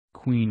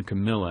Queen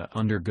Camilla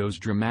undergoes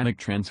dramatic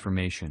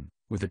transformation,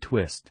 with a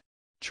twist.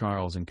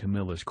 Charles and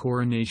Camilla's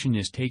coronation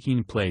is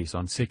taking place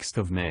on 6th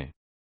of May.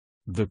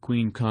 The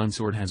Queen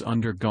Consort has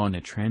undergone a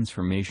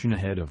transformation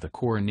ahead of the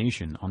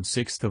coronation on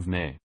 6th of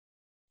May.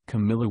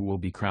 Camilla will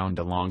be crowned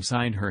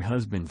alongside her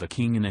husband the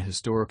King in a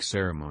historic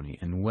ceremony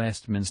in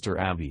Westminster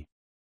Abbey.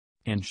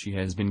 And she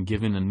has been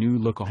given a new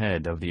look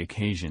ahead of the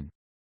occasion.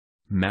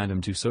 Madame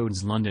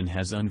Tussauds London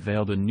has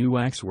unveiled a new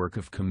waxwork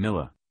of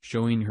Camilla,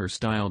 showing her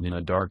styled in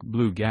a dark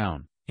blue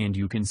gown, and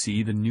you can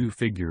see the new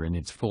figure in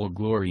its full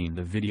glory in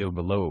the video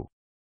below.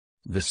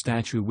 The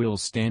statue will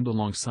stand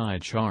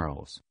alongside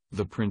Charles,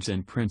 the Prince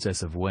and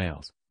Princess of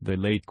Wales, the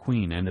late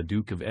Queen and the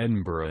Duke of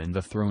Edinburgh in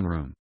the throne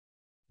room.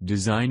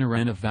 Designer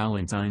Anna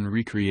Valentine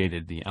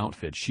recreated the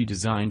outfit she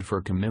designed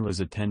for Camilla's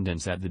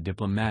attendance at the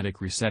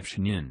diplomatic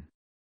reception in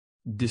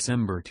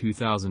December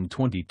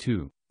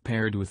 2022,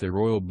 paired with a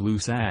royal blue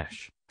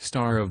sash,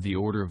 Star of the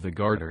Order of the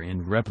Garter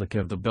and replica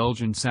of the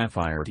Belgian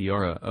sapphire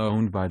tiara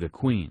owned by the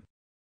Queen.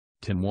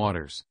 Tim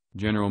Waters,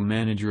 general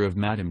manager of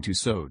Madame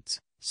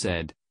Tussauds,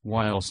 said,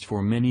 "Whilst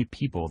for many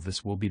people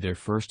this will be their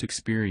first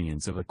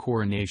experience of a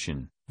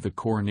coronation, the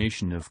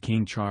coronation of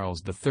King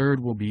Charles III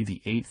will be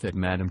the 8th that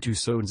Madame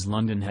Tussauds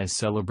London has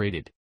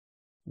celebrated.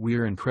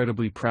 We're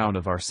incredibly proud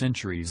of our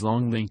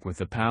centuries-long link with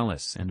the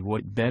palace, and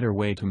what better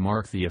way to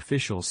mark the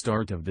official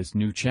start of this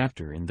new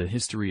chapter in the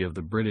history of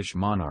the British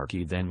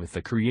monarchy than with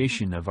the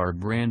creation of our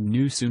brand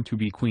new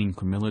soon-to-be Queen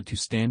Camilla to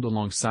stand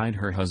alongside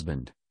her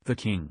husband, the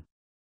King."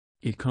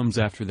 It comes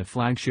after the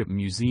flagship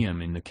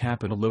museum in the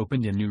capital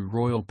opened a new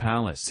royal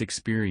palace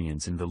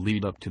experience in the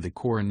lead-up to the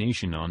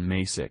coronation on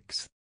May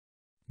 6.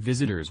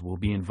 Visitors will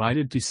be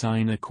invited to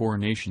sign a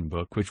coronation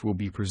book which will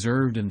be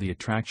preserved in the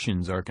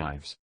attraction's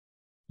archives.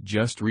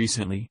 Just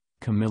recently,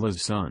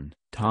 Camilla's son,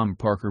 Tom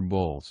Parker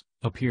Bowles,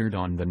 appeared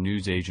on the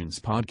newsagent's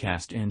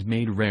podcast and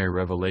made rare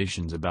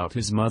revelations about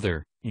his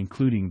mother,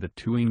 including the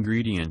 2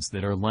 ingredients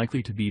that are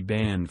likely to be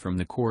banned from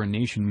the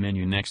coronation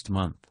menu next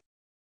month.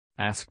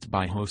 Asked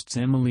by hosts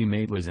Emily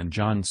Maitlis and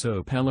John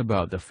Sopel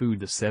about the food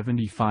the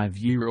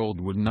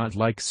 75-year-old would not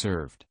like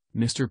served,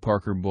 Mr.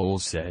 Parker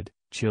Bowles said,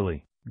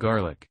 "Chili,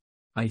 garlic.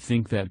 I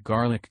think that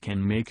garlic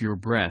can make your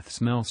breath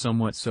smell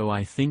somewhat, so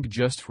I think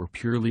just for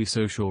purely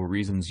social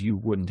reasons you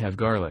wouldn't have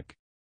garlic."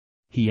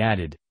 He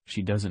added,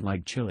 "She doesn't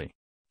like chili.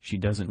 She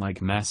doesn't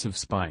like massive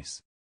spice.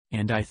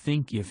 And I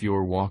think if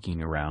you're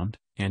walking around,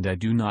 and I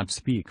do not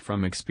speak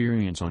from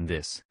experience on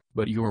this,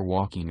 but you're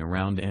walking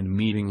around and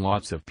meeting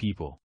lots of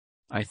people,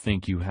 I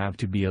think you have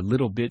to be a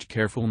little bit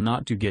careful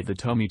not to get the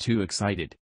tummy too excited."